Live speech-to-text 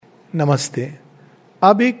नमस्ते।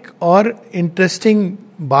 अब एक और इंटरेस्टिंग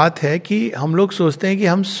बात है कि हम लोग सोचते हैं कि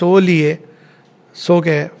हम सो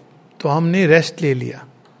गए तो हमने रेस्ट ले लिया।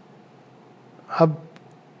 अब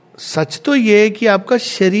सच तो ये है कि आपका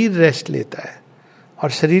शरीर रेस्ट लेता है और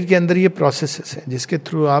शरीर के अंदर ये प्रोसेसेस हैं जिसके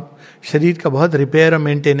थ्रू आप शरीर का बहुत रिपेयर और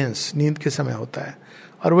मेंटेनेंस नींद के समय होता है,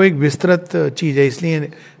 और वो एक विस्तृत चीज़ है।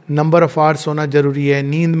 इसलिए नंबर ऑफ आवर्स होना जरूरी है।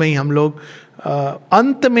 नींद में ही हम लोग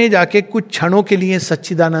अंत में जाके कुछ क्षणों के लिए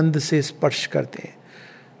सच्चिदानंद से स्पर्श करते हैं,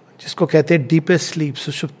 जिसको कहते हैं डीपेस्ट स्लीप,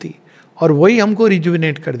 सुषुप्ति, और वही हमको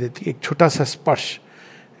रिजुविनेट कर देती है, एक छोटा सा स्पर्श।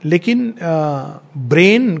 लेकिन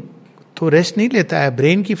ब्रेन तो रेस्ट नहीं लेता है।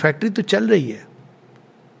 ब्रेन की फैक्ट्री तो चल रही है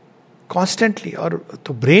कॉन्स्टेंटली, और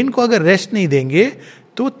तो ब्रेन को अगर रेस्ट नहीं देंगे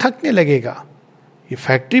तो थकने लगेगा। ये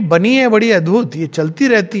फैक्ट्री बनी है बड़ी अद्भुत, ये चलती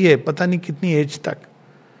रहती है पता नहीं कितनी एज तक,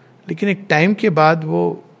 लेकिन एक टाइम के बाद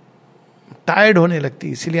वो टायर्ड होने लगती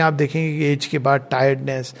है। इसीलिए आप देखेंगे कि एज के बाद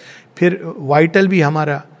टायर्डनेस, फिर वाइटल भी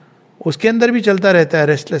हमारा उसके अंदर भी चलता रहता है,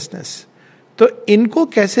 रेस्टलेसनेस। तो इनको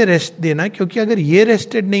कैसे रेस्ट देना, क्योंकि अगर ये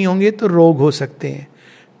रेस्टेड नहीं होंगे तो रोग हो सकते हैं,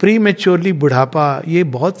 प्री मेच्योरली बुढ़ापा, ये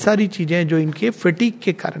बहुत सारी चीजें जो इनके फटीग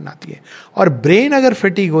के कारण आती है। और ब्रेन अगर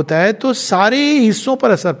फटीग होता है तो सारे हिस्सों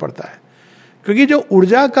पर असर पड़ता है, क्योंकि जो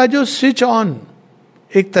ऊर्जा का जो स्विच ऑन,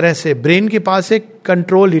 एक तरह से ब्रेन के पास एक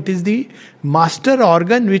control, it is the master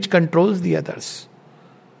organ which controls the others.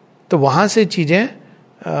 तो वहां से चीजें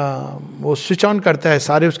वो स्विच ऑन करता है,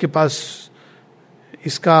 सारे उसके पास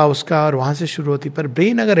इसका उसका, और वहां से शुरू होती। पर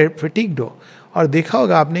ब्रेन अगर फटीग्ड हो, और देखा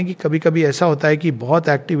होगा आपने कि कभी कभी ऐसा होता है कि बहुत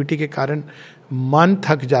एक्टिविटी के कारण मन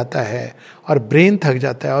थक जाता है और ब्रेन थक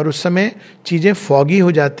जाता है, और उस समय चीजें फॉगी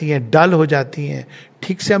हो जाती हैं, डल हो जाती हैं,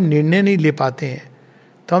 ठीक से हम निर्णय नहीं ले पाते हैं।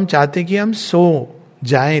 तो हम चाहते हैं कि हम सो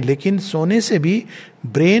जाएं, लेकिन सोने से भी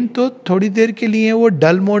ब्रेन तो थोड़ी देर के लिए वो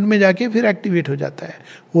डल मोड में जाके फिर एक्टिवेट हो जाता है,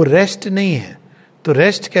 वो रेस्ट नहीं है। तो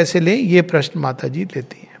रेस्ट कैसे लें, ये प्रश्न माता जी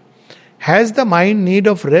लेती हैं। Has the mind need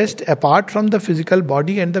of rest apart from the physical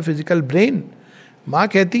body and the physical brain? मां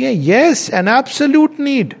कहती है यस, एन एब्सोल्यूट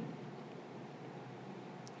नीड।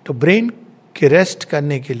 तो ब्रेन के रेस्ट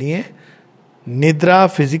करने के लिए निद्रा,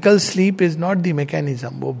 physical sleep is not the mechanism.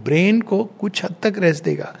 वो ब्रेन को कुछ हद तक रेस्ट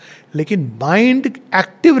देगा, लेकिन माइंड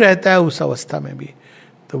एक्टिव रहता है उस अवस्था में भी।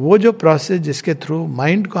 तो वो जो प्रोसेस जिसके थ्रू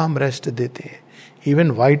माइंड को हम रेस्ट देते हैं,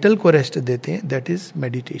 इवन वाइटल को रेस्ट देते हैं, that is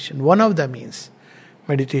meditation, one of the means.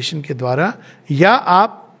 Meditation के द्वारा, या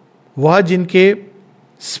आप वह जिनके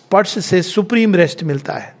स्पर्श से सुप्रीम रेस्ट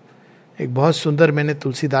मिलता है। एक बहुत सुंदर, मैंने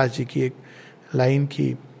तुलसीदास जी की एक लाइन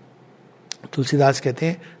की, तुलसीदास कहते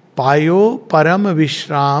हैं, पायो परम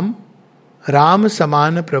विश्राम राम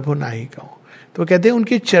समान प्रभु नाही कहूं। तो कहते हैं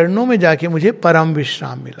उनके चरणों में जाके मुझे परम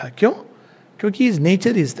विश्राम मिला। क्यों? क्योंकि इज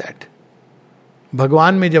नेचर इज दैट।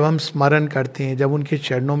 भगवान में जब हम स्मरण करते हैं, जब उनके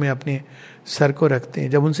चरणों में अपने सर को रखते हैं,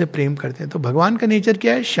 जब उनसे प्रेम करते हैं, तो भगवान का नेचर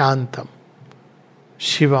क्या है? शांतम,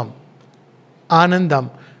 शिवम, आनंदम।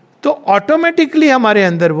 तो ऑटोमेटिकली हमारे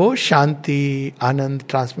अंदर वो शांति, आनंद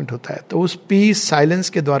ट्रांसमिट होता है। तो उस पीस, साइलेंस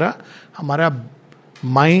के द्वारा हमारा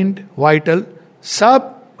माइंड, वाइटल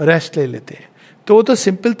सब रेस्ट ले लेते हैं। तो वो तो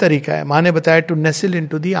सिंपल तरीका है। माँ ने बताया to nestle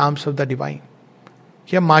into the arms of the divine,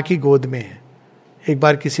 कि हम माँ की गोद में है। एक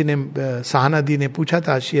बार किसी ने, सहाना दी ने पूछा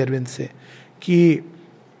था श्री अरविंद से कि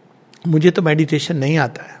मुझे तो मेडिटेशन नहीं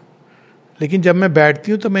आता है, लेकिन जब मैं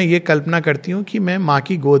बैठती हूँ तो मैं ये कल्पना करती हूँ कि मैं माँ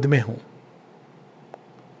की गोद में हूँ।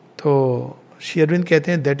 तो श्री अरविंद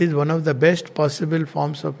कहते हैं that is one of the best possible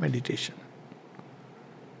forms of meditation.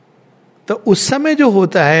 तो उस समय जो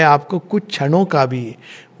होता है आपको कुछ क्षणों का भी,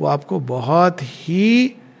 वो आपको बहुत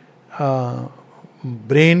ही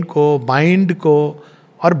ब्रेन को, माइंड को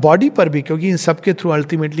और बॉडी पर भी, क्योंकि इन सब के थ्रू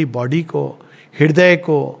अल्टीमेटली बॉडी को, हृदय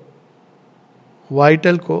को,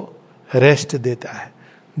 वाइटल को रेस्ट देता है।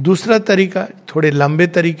 दूसरा तरीका, थोड़े लंबे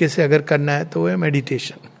तरीके से अगर करना है तो वो है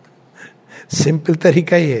मेडिटेशन। सिंपल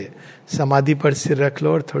तरीका ही है, समाधि पर सिर रख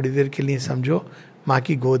लो और थोड़ी देर के लिए समझो माँ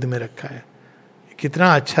की गोद में रखा है।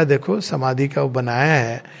 कितना अच्छा देखो समाधि का वो बनाया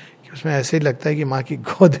है कि उसमें ऐसे ही लगता है कि माँ की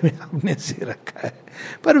गोद में आपने सिर रखा है।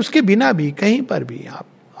 पर उसके बिना भी कहीं पर भी आप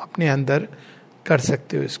अपने अंदर कर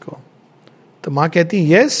सकते हो इसको। तो माँ कहती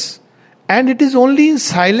है yes, and it is only in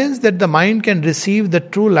silence that the mind can receive the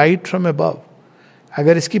true light from above.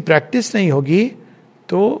 अगर इसकी प्रैक्टिस नहीं होगी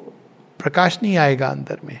तो प्रकाश नहीं आएगा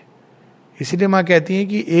अंदर में। इसीलिए माँ कहती है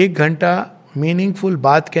कि 1 घंटा मीनिंगफुल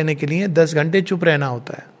बात कहने के लिए 10 घंटे चुप रहना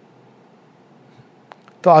होता है।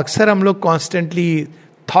 तो अक्सर हम लोग कॉन्स्टेंटली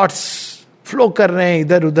थॉट्स फ्लो कर रहे हैं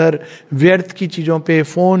इधर उधर, व्यर्थ की चीज़ों पे,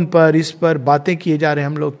 फोन पर, इस पर बातें किए जा रहे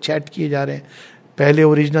हैं, हम लोग चैट किए जा रहे हैं। पहले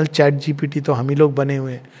ओरिजिनल चैट जीपीटी तो हम ही लोग बने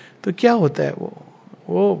हुए हैं। तो क्या होता है,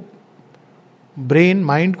 वो ब्रेन,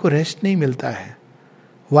 माइंड को रेस्ट नहीं मिलता है।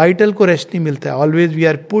 वाइटल को रेस्ट नहीं मिलता है, always we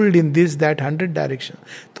are pulled in this that 100 direction,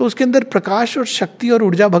 तो उसके अंदर प्रकाश और शक्ति और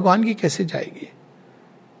ऊर्जा भगवान की कैसे जाएगी?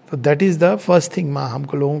 तो that is the first thing माँ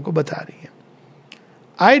हमको लोगों को बता रही है.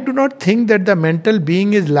 I do not think that the mental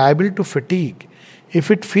being is liable to fatigue.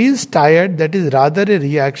 If it feels tired, that is rather A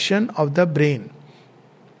reaction of the brain.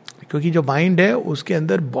 क्योंकि जो माइंड है उसके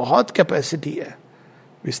अंदर बहुत कैपेसिटी है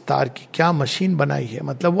विस्तार की, क्या मशीन बनाई है.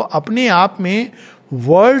 मतलब वो अपने आप में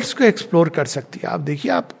वर्ल्ड्स को एक्सप्लोर कर सकती है. आप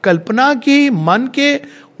देखिए, आप कल्पना की मन के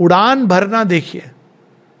उड़ान भरना देखिए,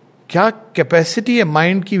 क्या कैपेसिटी है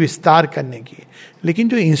माइंड की विस्तार करने की. लेकिन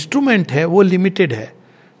जो इंस्ट्रूमेंट है वो लिमिटेड है.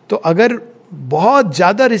 तो अगर बहुत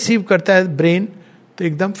ज्यादा रिसीव करता है ब्रेन तो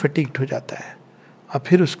एकदम फटीग्ड हो जाता है, और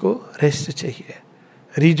फिर उसको रेस्ट चाहिए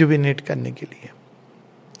रिजुविनेट करने के लिए.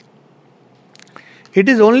 It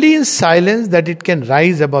is only in silence that it can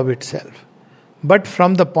rise above itself. But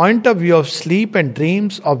from the point of view of sleep and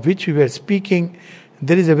dreams of which we were speaking,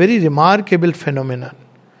 there is a very remarkable phenomenon.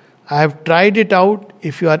 I have tried it out.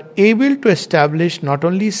 If you are able to establish not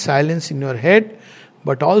only silence in your head,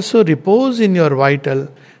 but also repose in your vital,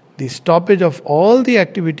 the stoppage of all the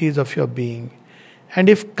activities of your being,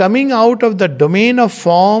 and if coming out of the domain of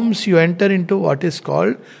forms you enter into what is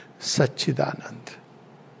called Satchidanand.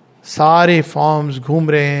 सारे forms घूम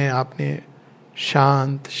रहे हैं, आपने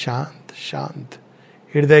शांत शांत शांत,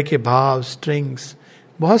 हृदय के भाव, स्ट्रिंग्स,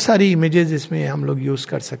 बहुत सारी इमेजेस इसमें हम लोग यूज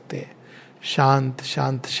कर सकते हैं. शांत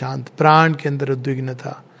शांत शांत, प्राण के अंदर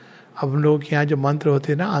उद्विग्नता. अब लोग यहाँ जो मंत्र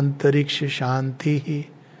होते हैं ना, अंतरिक्ष शांति ही,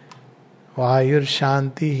 वायु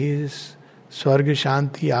शांति ही, स्वर्ग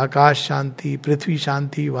शांति, आकाश शांति, पृथ्वी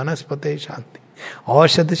शांति, वनस्पति शांति,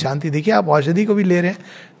 औषध शांति. देखिए, आप औषधि को भी ले रहे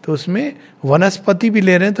हैं तो उसमें वनस्पति भी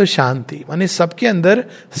ले रहे हैं तो शांति, माने सबके अंदर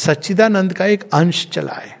सच्चिदानंद का एक अंश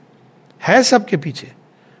चला है सबके पीछे,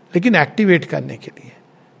 लेकिन एक्टिवेट करने के लिए.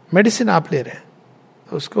 मेडिसिन आप ले रहे हैं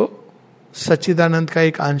तो उसको सच्चिदानंद का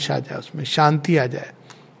एक अंश आ जाए, उसमें शांति आ जाए.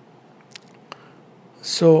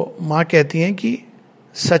 सो माँ कहती हैं कि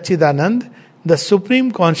सच्चिदानंद, the supreme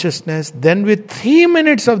consciousness, then with 3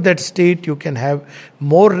 minutes of that state you can have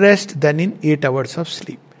more rest than in 8 hours of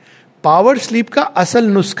sleep. Power sleep का असल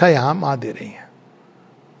नुस्खा यहां मां दे रही है.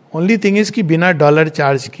 ओनली थिंग इज कि बिना डॉलर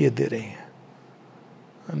चार्ज किए दे रही हैं.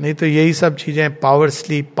 नहीं तो यही सब चीजें, पावर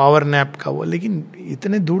स्लीप, पावर नैप का वो, लेकिन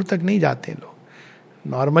इतने दूर तक नहीं जाते हैं लोग.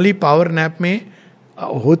 नॉर्मली पावर नैप में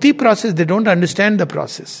होती process, they don't understand the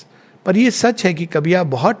process. पर ये सच है कि कभी आप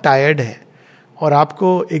बहुत टायर्ड हैं और आपको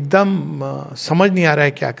एकदम समझ नहीं आ रहा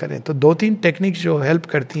है क्या करें, तो 2-3 टेक्निक्स जो हेल्प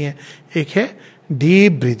करती हैं. एक है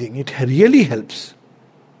deep breathing, it really helps.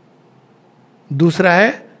 दूसरा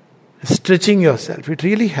है stretching yourself, it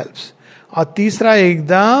really helps. और तीसरा,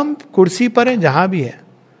 एकदम कुर्सी पर है जहां भी है,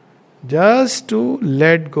 just to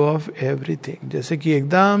let go of everything, जैसे कि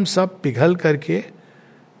एकदम सब पिघल करके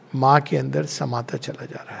माँ के अंदर समाता चला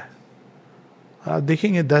जा रहा है. और आप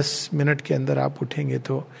देखेंगे 10 मिनट के अंदर आप उठेंगे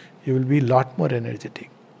तो you will be lot more energetic.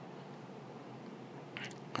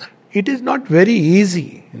 It is not very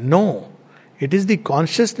easy, no. It is the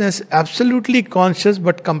consciousness, absolutely conscious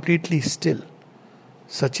but completely still.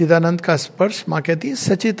 सच्चिदानंद का स्पर्श माँ कहती है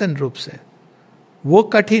सचेतन रूप से, वो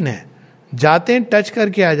कठिन है. जाते हैं, टच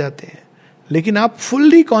करके आ जाते हैं, लेकिन आप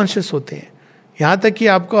फुल्ली कॉन्शियस होते हैं. यहां तक कि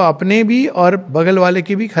आपको अपने भी और बगल वाले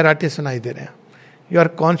के भी खराटे सुनाई दे रहे हैं. यू आर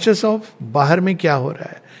कॉन्शियस ऑफ बाहर में क्या हो रहा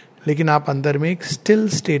है, लेकिन आप अंदर में एक स्टिल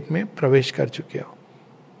स्टेट में प्रवेश कर चुके हो.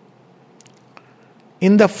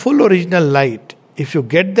 In the full original light, if you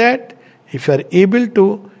get that, if you are able to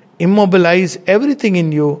immobilize everything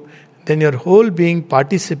in you, then your whole being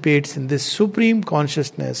participates in this supreme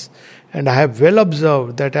consciousness. And I have well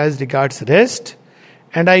observed that as regards rest,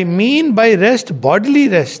 and I mean by rest bodily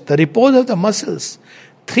rest, the repose of the muscles,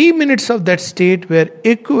 3 minutes of that state were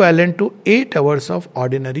equivalent to 8 hours of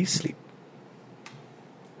ordinary sleep.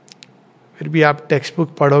 फिर भी आप text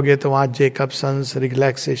book पढ़ोगे तो वहाँ जेकबसन्स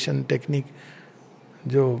relaxation technique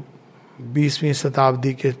जो 20वीं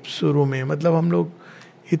शताब्दी के शुरू में, मतलब हम लोग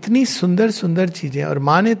इतनी सुंदर सुंदर चीजें, और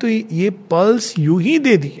माँ ने तो ये पल्स यूं ही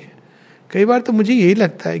दे दिए. कई बार तो मुझे यही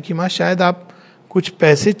लगता है कि माँ शायद आप कुछ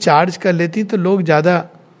पैसे चार्ज कर लेती तो लोग ज्यादा,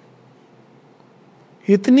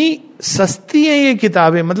 इतनी सस्ती हैं ये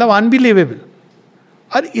किताबें, मतलब अनबिलीवेबल,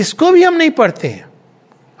 और इसको भी हम नहीं पढ़ते हैं.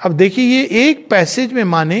 अब देखिए, ये एक पैसेज में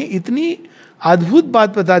माँ ने इतनी अद्भुत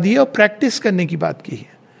बात बता दी है और प्रैक्टिस करने की बात की है.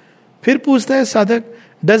 फिर पूछता है साधक,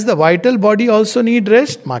 does the vital body also need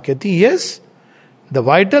rest? माँ कहती है yes. The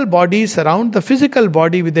vital bodies surround the physical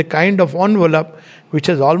body with a kind of envelope which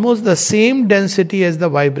has almost the same density as the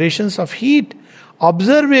vibrations of heat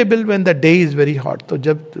observable when the day is very hot. तो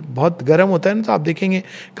जब बहुत गर्म होता है ना, तो आप देखेंगे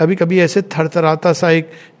कभी कभी ऐसे थरथराता सा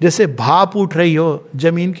एक जैसे भाप उठ रही हो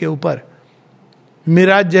जमीन के ऊपर,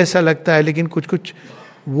 मिराज जैसा लगता है, लेकिन कुछ कुछ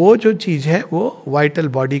वो जो चीज है वो वाइटल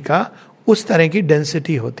बॉडी का उस तरह की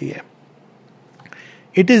डेंसिटी होती है.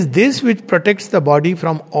 It is this which protects the body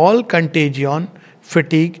from all contagion,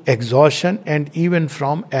 fatigue, exhaustion and even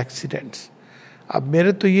from accidents. अब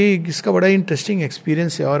मेरे तो ये इसका बड़ा इंटरेस्टिंग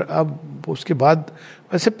एक्सपीरियंस है. और अब उसके बाद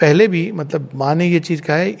वैसे पहले भी मतलब माँ ने ये चीज़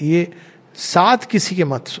कहा है, ये साथ किसी के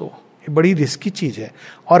मत सो, ये बड़ी रिस्की चीज़ है.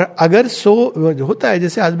 और अगर सो होता है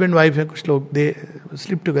जैसे हस्बैंड वाइफ है, कुछ लोग दे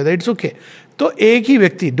स्लिप टुगेदर, इट्स ओके. तो एक ही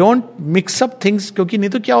व्यक्ति, डोंट मिक्स अप थिंग्स, क्योंकि नहीं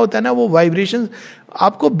तो क्या होता है ना, वो वाइब्रेशन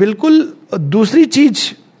आपको बिल्कुल दूसरी चीज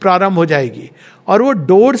प्रारंभ हो जाएगी. और वो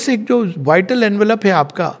डोर से जो वाइटल एनवेलप है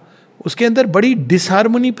आपका, उसके अंदर बड़ी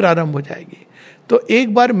डिसहार्मोनी प्रारंभ हो जाएगी. तो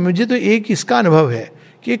एक बार मुझे तो एक इसका अनुभव है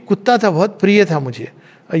कि एक कुत्ता था, बहुत प्रिय था मुझे.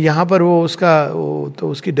 यहाँ पर वो तो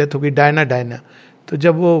उसकी डेथ हो गई, डायना. तो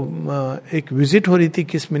जब वो एक विजिट हो रही थी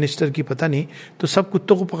किस मिनिस्टर की पता नहीं, तो सब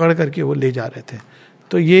कुत्तों को पकड़ करके वो ले जा रहे थे.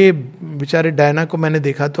 तो ये बेचारे डायना को मैंने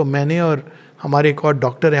देखा, तो मैंने और हमारे एक और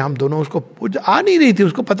डॉक्टर है, हम दोनों, उसको आ नहीं रही थी,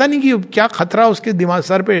 उसको पता नहीं कि क्या खतरा उसके दिमाग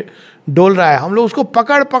सर पे डोल रहा है. हम लोग उसको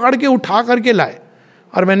पकड़ पकड़ के उठा करके लाए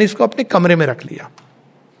और मैंने इसको अपने कमरे में रख लिया.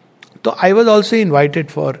 तो I was also invited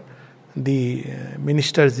for the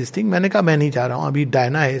ministers this thing. मैंने कहा मैं नहीं जा रहा हूँ, अभी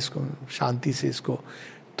डायना है, इसको शांति से इसको.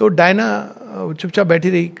 तो डायना चुपचाप बैठी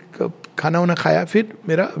रही, खाना वाना खाया, फिर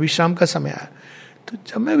मेरा विश्राम का समय आया. तो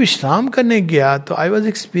जब मैं विश्राम करने गया तो I was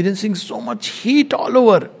experiencing so much heat all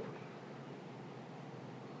over.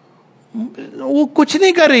 वो कुछ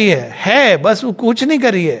नहीं कर रही है बस वो कुछ नहीं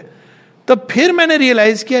कर रही है. तो फिर मैंने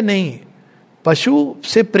रियलाइज किया, नहीं, पशु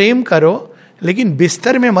से प्रेम करो लेकिन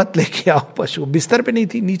बिस्तर में मत लेके आओ. पशु बिस्तर पे नहीं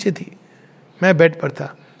थी, नीचे थी, मैं बेड पर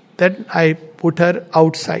था. Then I put her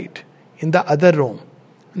outside in the other room,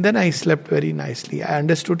 then I slept very nicely. I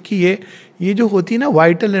understood कि ये जो होती है ना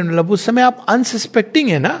वाइटल एनवेलप, उस समय आप अनसस्पेक्टिंग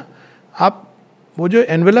है ना, आप वो जो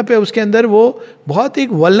एनवेलप है उसके अंदर वो बहुत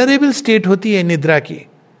एक वल्नरेबल स्टेट होती है निद्रा की.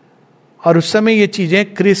 और उस समय ये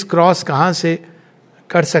चीजें क्रिस क्रॉस कहाँ से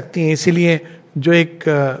कर सकती हैं. इसीलिए जो एक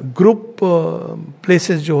ग्रुप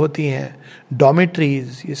प्लेसेस जो होती हैं,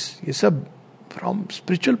 डॉमेट्रीज, ये सब from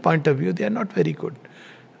spiritual point of view they are not very good.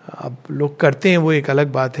 अब लोग करते हैं वो एक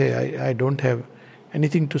अलग बात है, I don't have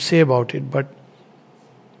anything to say about it. But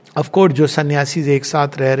of course जो सन्यासी एक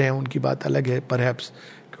साथ रह रहे हैं उनकी बात अलग है परहैप्स,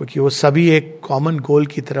 क्योंकि वो सभी एक कॉमन गोल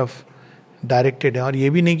की तरफ डायरेक्टेड है. और ये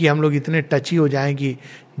भी नहीं कि हम लोग इतने टची हो जाएं कि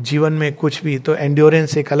जीवन में कुछ भी, तो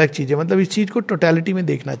एंड्योरेंस एक अलग चीज़ है. मतलब इस चीज़ को टोटलिटी में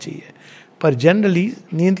देखना चाहिए. पर जनरली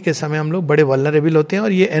नींद के समय हम लोग बड़े वल्नरेबल होते हैं.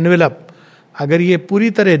 और ये एनवेलप अगर ये पूरी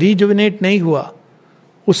तरह रिजुविनेट नहीं हुआ,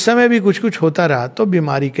 उस समय भी कुछ कुछ होता रहा, तो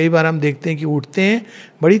बीमारी. कई बार हम देखते हैं कि उठते हैं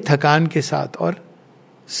बड़ी थकान के साथ और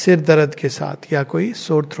सिर दर्द के साथ या कोई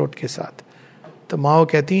सोर थ्रोट के साथ. तो माओ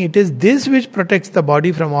कहती हैं, it is this which protects the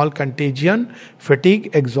body from all contagion, fatigue,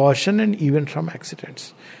 exhaustion and even from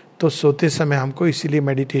accidents. तो सोते समय हमको इसीलिए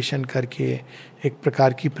मेडिटेशन करके, एक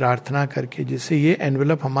प्रकार की प्रार्थना करके, जिससे ये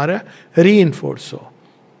एनवेलप हमारा रीइंफोर्स हो.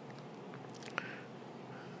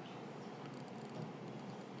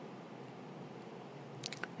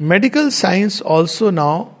 Medical science also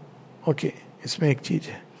now, okay, इसमें एक चीज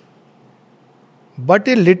है, but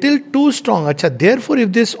a little too strong. अच्छा, therefore if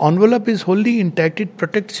this envelope is wholly intact, it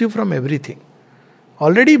protects you from everything.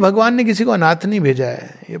 Already भगवान ने किसी को अनाथ नहीं भेजा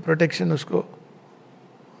है, ये प्रोटेक्शन उसको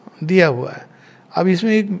दिया हुआ है. अब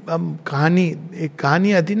इसमें एक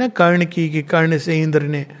कहानी आती ना कर्ण की, कि कर्ण से इंद्र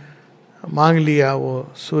ने मांग लिया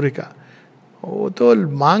वो सूर्य का. वो तो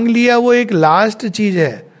मांग लिया, वो एक लास्ट चीज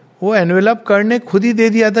है. वो एनवेलप कर्ण ने खुद ही दे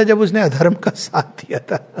दिया था जब उसने अधर्म का साथ दिया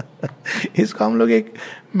था. इसको हम लोग एक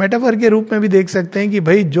मेटाफर के रूप में भी देख सकते हैं कि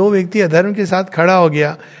भाई जो व्यक्ति अधर्म के साथ खड़ा हो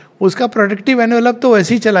गया, उसका प्रोटेक्टिव एनवेलप तो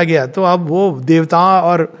वैसे ही चला गया. तो अब वो देवताओं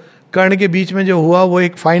और कर्ण के बीच में जो हुआ वो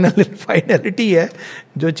एक फाइनलिटी है,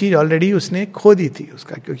 जो चीज ऑलरेडी उसने खो दी थी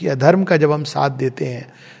उसका, क्योंकि अधर्म का जब हम साथ देते हैं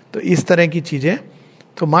तो इस तरह की चीजें.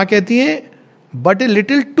 तो माँ कहती है, but a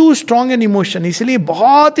little too strong an emotion, इसलिए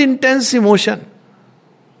बहुत इंटेंस इमोशन.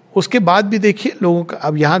 उसके बाद भी देखिए लोगों का,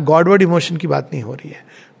 अब यहाँ गॉडवर्ड इमोशन की बात नहीं हो रही है,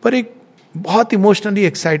 पर एक बहुत इमोशनली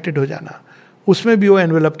एक्साइटेड हो जाना, उसमें भी वो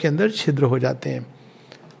एनवेलप के अंदर छिद्र हो जाते हैं.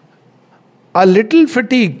 अ लिटिल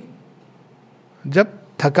फटीग, जब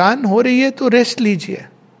थकान हो रही है तो रेस्ट लीजिए,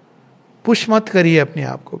 पुश मत करिए अपने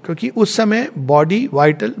आप को, क्योंकि उस समय body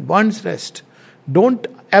vital wants rest. Don't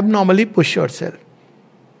abnormally push yourself.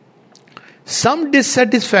 Some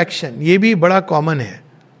dissatisfaction, ये भी बड़ा कॉमन है.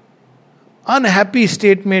 अनहैप्पी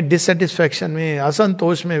स्टेट में, डिससेटिस्फैक्शन में,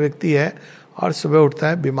 असंतोष में व्यक्ति है और सुबह उठता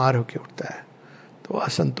है बीमार होके उठता है. तो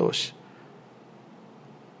असंतोष.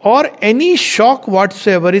 और any shock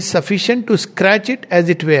whatsoever is sufficient to scratch it as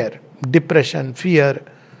it were. Depression, fear,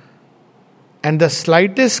 and the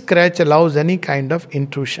slightest scratch allows any kind of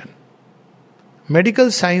intrusion.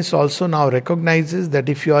 Medical science also now recognizes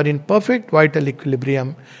that if you are in perfect vital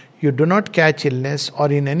equilibrium, you do not catch illness, or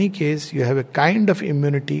in any case, you have a kind of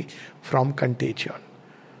immunity from contagion.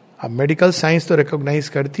 अब medical science तो recognise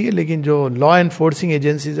करती है, लेकिन जो law enforcing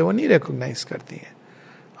agencies है वो नहीं recognise करती है.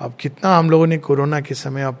 अब कितना हम लोगों ने कोरोना के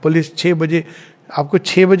समय, अब पुलिस 6 बजे, आपको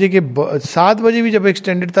 6 बजे के 7 बजे भी जब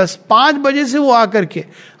एक्सटेंडेड था, 5 बजे से वो आकर के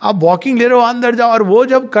आप वॉकिंग ले रहे हो, अंदर जाओ. और वो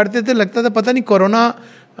जब करते थे लगता था पता नहीं कोरोना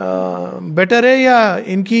बेटर है या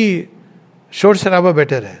इनकी शोर शराबा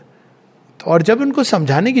बेटर है. तो और जब उनको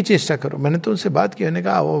समझाने की चेष्टा करो, मैंने तो उनसे बात की, मैंने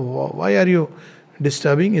कहा व्हाई आर यू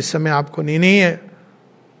डिस्टर्बिंग, इस समय आपको नहीं है,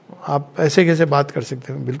 आप ऐसे कैसे बात कर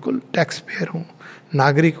सकते हो. बिल्कुल टैक्स पेयर हूँ,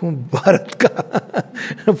 नागरिक हूँ भारत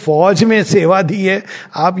का, फौज में सेवा दी है,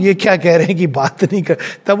 आप ये क्या कह रहे हैं कि बात नहीं कर.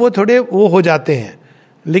 तब वो थोड़े वो हो जाते हैं.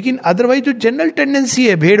 लेकिन अदरवाइज जो जनरल टेंडेंसी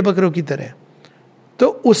है भेड़ बकरों की तरह, तो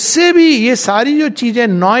उससे भी ये सारी जो चीजें,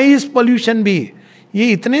 नॉइज पोल्यूशन भी,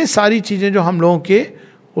 ये इतने सारी चीजें जो हम लोगों के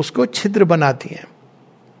उसको छिद्र बनाती हैं.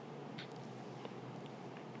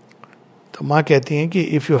 तो माँ कहती हैं कि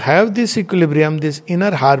if you have this equilibrium, this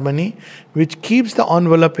inner harmony which keeps the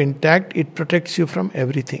envelope intact, it protects you from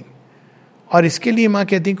everything. और इसके लिए माँ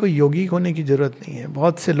कहती हैं कोई योगी होने की जरूरत नहीं है.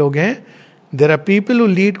 बहुत से लोग हैं, there are people who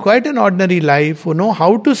lead quite an ordinary life, who know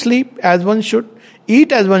how to sleep as one should,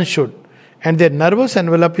 eat as one should, and there nervous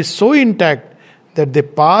envelope is so intact that they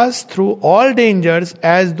pass through all dangers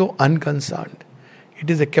as दो अनकंसर्न्ड.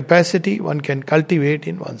 It is a capacity one can cultivate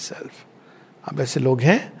in one self. अब ऐसे लोग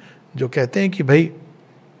हैं जो कहते हैं कि भाई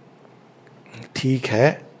ठीक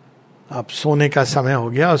है, अब सोने का समय हो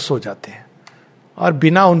गया, और सो जाते हैं, और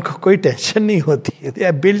बिना उनको कोई टेंशन नहीं होती है. They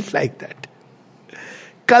are built like that.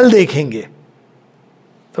 कल देखेंगे,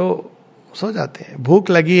 तो सो जाते हैं. भूख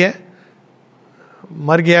लगी है,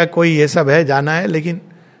 मर गया कोई, ये सब है, जाना है, लेकिन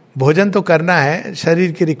भोजन तो करना है,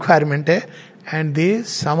 शरीर की रिक्वायरमेंट है. And they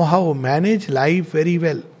somehow manage life very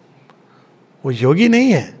well. वो योगी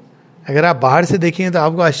नहीं है. अगर आप बाहर से देखेंगे तो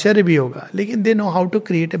आपको आश्चर्य भी होगा, लेकिन they know how to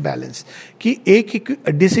create a balance, कि एक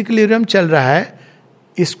डिसइक्विलिब्रियम चल रहा है,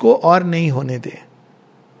 इसको और नहीं होने दे.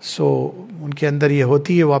 सो उनके अंदर ये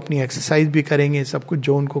होती है, वो अपनी एक्सरसाइज भी करेंगे, सब कुछ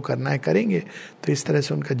जो उनको करना है करेंगे. तो इस तरह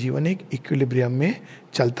से उनका जीवन एक इक्विलिब्रियम में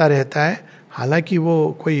चलता रहता है. हालांकि वो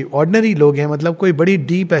कोई ऑर्डिनरी लोग हैं, मतलब कोई बड़ी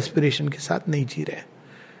डीप एस्पिरेशन के साथ नहीं जी रहे.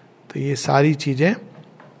 तो ये सारी चीज़ें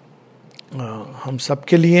हम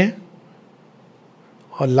सबके लिए.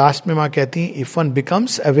 और लास्ट में माँ कहती हैं, if one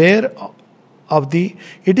becomes aware of the,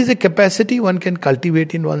 it is a capacity one can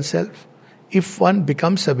cultivate in one self. If one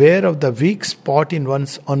becomes aware of the week spot in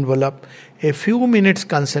once envelope, a few minutes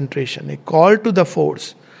concentration, A call to the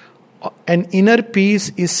force, an inner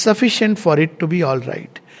peace is sufficient for it to be all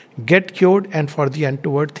right. Gate cured and for the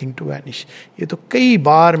untoward thing to vanish. ये तो कई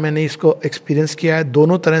बार मैंने इसको experience किया है,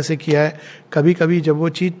 दोनों तरह से किया है. कभी कभी जब वो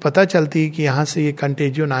चीज़ पता चलती है कि यहाँ से ये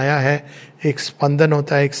कंटेजियन आया है, एक स्पंदन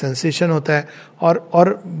होता है, एक सेंसेशन होता है,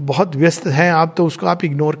 और बहुत व्यस्त हैं आप, तो उसको आप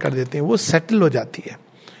इग्नोर कर देते हैं, वो सेटल हो जाती है.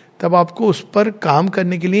 तब आपको उस पर काम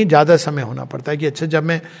करने के लिए ज़्यादा समय होना पड़ता है कि अच्छा जब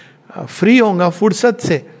मैं फ्री होऊंगा फुर्सत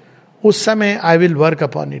से, उस समय I will work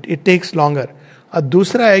upon it. It takes longer. और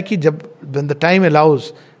दूसरा है कि जब व्हेन द टाइम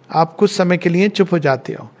अलाउज, आप कुछ समय के लिए चुप हो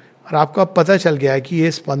जाते हो, और आपको अब पता चल गया है कि ये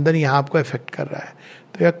स्पंदन यहाँ आपको इफेक्ट कर रहा है.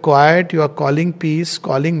 तो you are quite, you are calling piece,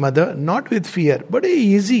 calling mother, not with fear. बड़े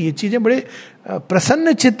इजी ये चीज़ें, बड़े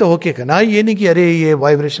प्रसन्न चित्त होके करना. ये नहीं कि अरे ये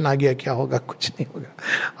वाइब्रेशन आ गया, क्या होगा, कुछ नहीं होगा.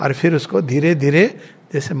 और फिर उसको धीरे धीरे,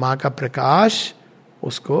 जैसे माँ का प्रकाश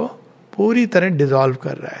उसको पूरी तरह डिजॉल्व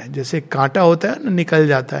कर रहा है. जैसे कांटा होता है ना, निकल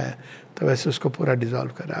जाता है, तो वैसे उसको पूरा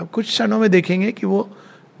डिजॉल्व कर रहा है. कुछ क्षणों में देखेंगे कि वो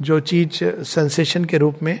जो चीज सेंसेशन के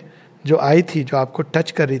रूप में जो आई थी, जो आपको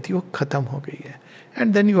टच कर रही थी, वो खत्म हो गई है.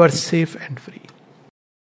 And then you are safe and free.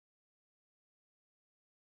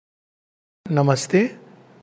 नमस्ते.